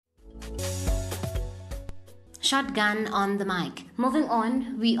Shotgun on the mic. Moving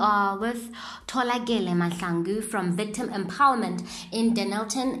on, we are with Tolagele Mahlangu from Victim Empowerment in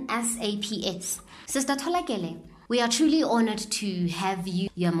Denelton, SAPS. Sister Tolagele, we are truly honored to have you.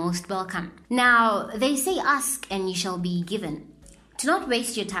 You're most welcome. Now, they say ask and you shall be given. To not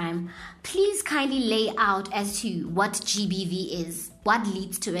waste your time, please kindly lay out as to what GBV is, what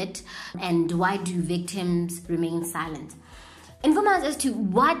leads to it, and why do victims remain silent. Inform us as to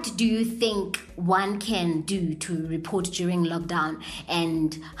what do you think one can do to report during lockdown,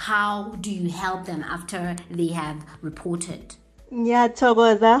 and how do you help them after they have reported?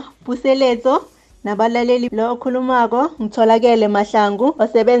 Ngiyathokoza Buseletho nabalaleli lo okhulumako ngitholakele Mahlangu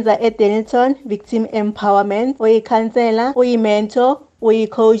osebenza eDenelton Victim Empowerment, uyikhansela, uyimentor,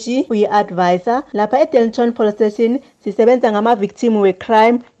 uyi-coach, uyi-advisor. Lapha eDenelton Police Station sisebenza ngama-victim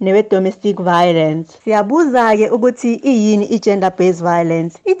we-crime newe-domestic violence. Siyabuza-ke ukuthi iyini i-gender-based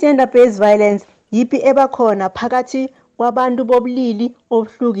violence. I-gender-based violence yipi ebakhona phakathi kwabantu bobulili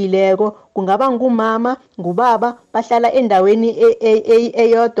obuhlukileko, kungaba ngumama, ngubaba, bahlala endaweni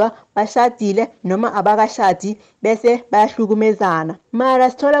eyodwa, bashadile noma abakashadi bese bayahlukumezana. Mara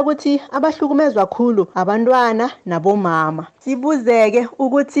sithola ukuthi abahlukumezwa kakhulu abantwana nabomama. Sibuzeke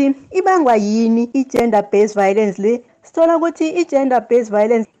ukuthi ibangwa yini i-gender based violence le. Sithola ukuthi i-gender based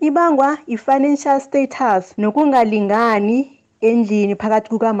violence ibangwa i-financial status nokungalingani endlini phakathi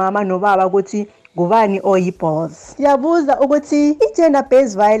kukamama nobaba ukuthi ngubani oyiboss. Siyabuza ukuthi i-gender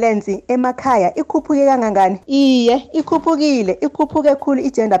based violence emakhaya ikhuphuke kangangani? Iye, ikhuphuke kakhulu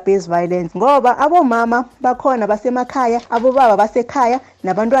i-gender based violence ngoba abomama bakhona basemakhaya, abobaba basekhaya,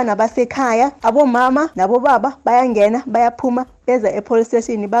 nabantwana basekhaya. Abomama nabobaba bayangena bayaphuma beza e-police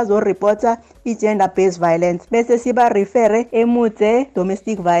station bazo-reporta i-gender based violence bese siba refere eMudze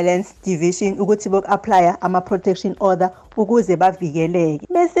Domestic Violence Division ukuthi boku-applya ama-protection order ukuze bavikeleke.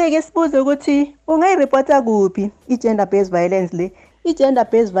 Bese-ke sibuze ukuthi ungayirepota kuphi i-gender based violence le. I-gender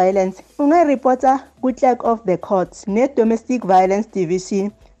based violence ungayirepota ku-clerk of the court ne-domestic violence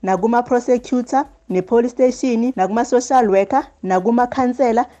division nakuma-prosecutor ne-police station nakuma-social worker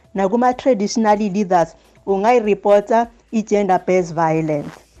nakuma-counselor nakuma-traditional leaders ungayirepota i-gender based violence.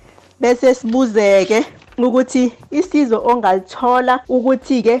 Bese sibuzeke ukuthi isizo ongalithola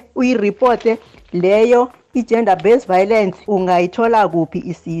ukuthi-ke uyireporte leyo i-gender based violence ungayithola kuphi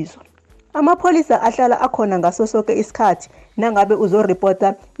isizo. Amapholisa ahlala akhona ngaso sonke isikhathi nangabe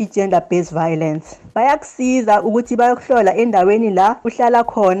uzoreporta i-gender based violence. Bayakusiza ukuthi bayokuhlola endaweni la uhlala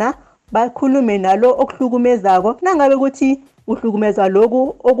khona, bakhulume nalo okuhlukumezako. Nangabe ukuthi uhlukumezwa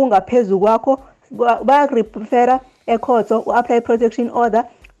lokhu okungaphezulu kwakho, bayakurefera ecourt u-apply protection order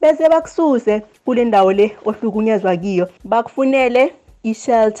bese bakususe kule ndawo le ohlukunyezwa kiyo, bakufunele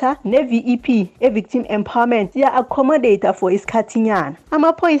i-shelter ne-VEP e-victim empowerment siya-accommodate for isikhathinyana.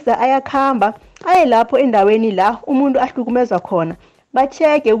 Amaphoyisa ayakhamba aye lapho endaweni la umuntu ahlukumezwa khona,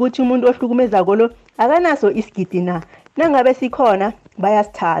 bacheke ukuthi umuntu ohlukumezako lo akanaso isigidi na. Nangabe sikhona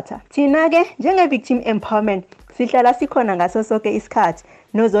bayasithatha. Thina-ke njenge-victim empowerment sihlala sikhona ngaso sonke isikhathi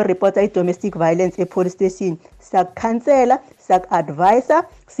nozoreporta i-domestic violence e-police station. Siyakukhansela, siyaku-advisa,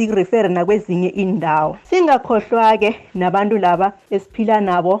 sikurefere nakwezinye indawo. Singakhohlwa-ke nabantu laba esiphila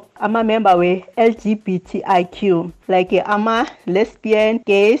nabo, ama-member we-LGBTIQ like ama-lesbian,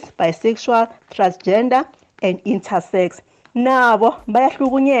 gays, bisexual, transgender and intersex. Nabo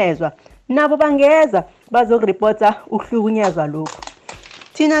bayahlukunyezwa, nabo bangeza bazokurepota ukuhlukunyezwa lokho.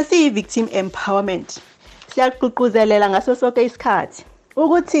 Thina siyi-victim empowerment siyaqhuquzelela ngaso sonke isikhathi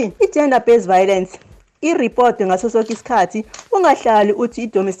ukuthi i-gender based violence i-report ngaso sonke isikhathi. Ungahlali uthi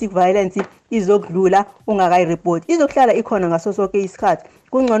i-domestic violence izokudlula ungakayireport, izokuhlala ikhona ngaso sonke isikhathi.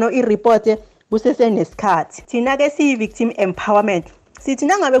 Kungcono i-report kusesenesikhathi. Thina-ke siyi-victim empowerment sithi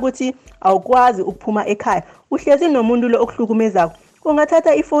nangabe ukuthi awukwazi ukuphuma ekhaya, uhlezi nomuntu lo okuhlukumezako,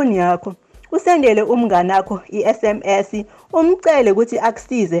 ungathatha ifoni yakho usendele umngane wakho i-SMS, umcele ukuthi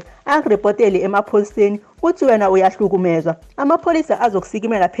akusize, akureportele emapholiseni uthi wena uyahlukumezwa. Amapholisa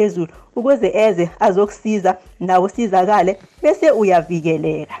azokusikimela phezulu ukuze eze azokusiza nawe usizakale bese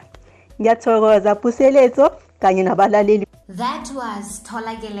uyavikeleka. Ngiyathokoza Buseletho kanye nabalaleli. That was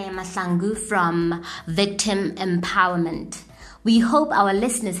Tolagele Mahlangu from Victim Empowerment. We hope our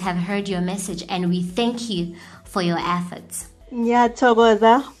listeners have heard your message and we thank you for your efforts.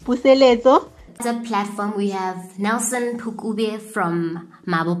 Ngiyathokoza Buseletho. As a platform, we have Nelson Pukube from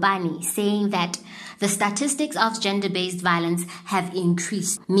Mabopani saying that the statistics of gender-based violence have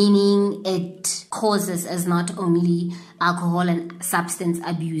increased, meaning it causes as not only alcohol and substance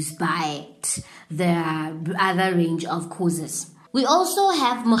abuse, but the other range of causes. We also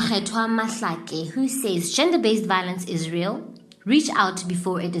have Mokgethwa Mahlake who says gender-based violence is real, Reach out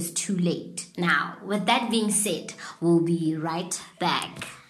before it is too late. Now, with that being said, we'll be right back.